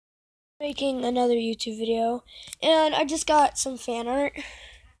Making another YouTube video, and I just got some fan art.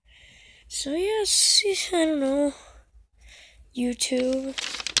 So yes, I don't know, YouTube.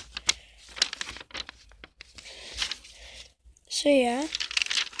 So yeah,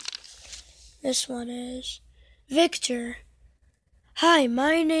 this one is Victor. Hi,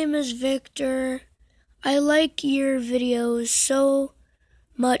 my name is Victor. I like your videos so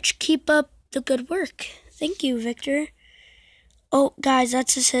much. Keep up the good work. Thank you, Victor. Oh, guys,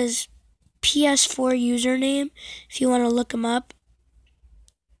 that's just his PS4 username. If you want to look him up,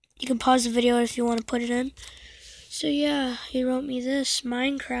 you can pause the video if you want to put it in. So yeah, he wrote me this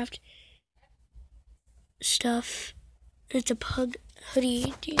Minecraft stuff. It's a pug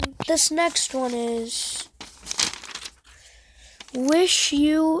hoodie. This next one is wish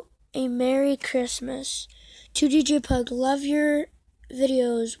you a Merry Christmas. To DJ Pug, love your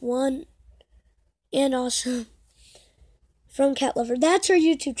videos. One and awesome. From Cat Lover. That's our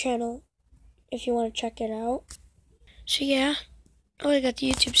YouTube channel if you want to check it out. So yeah. Oh, I got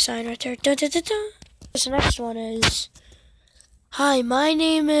the YouTube sign right there. Dun, dun, dun, dun. This next one is, hi, my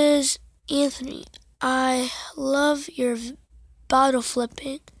name is Anthony. I love your bottle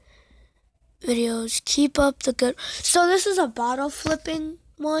flipping videos. Keep up the good. So this is a bottle flipping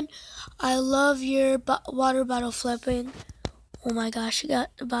one. I love your water bottle flipping. Oh my gosh, you got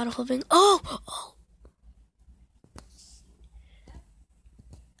the bottle flipping. Oh.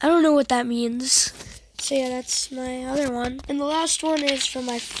 I don't know what that means. So yeah, that's my other one. And the last one is from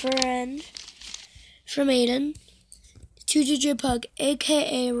my friend, from Aiden, to DJ Pug,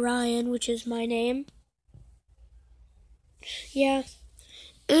 aka Ryan, which is my name. Yeah.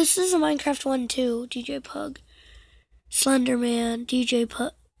 This is a Minecraft one too, DJ Pug. Slenderman, DJ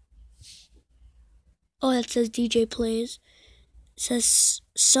Pug. Oh, that says DJ Plays. It says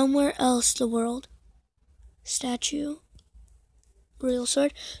somewhere else the world. Statue. Real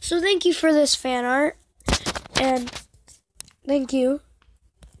sword. So thank you for this fan art. And thank you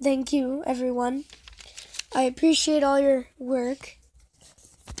everyone. I appreciate all your work.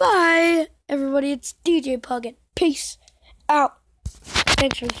 Bye everybody, it's DJ Pug and peace out.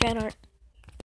 Thanks for the fan art.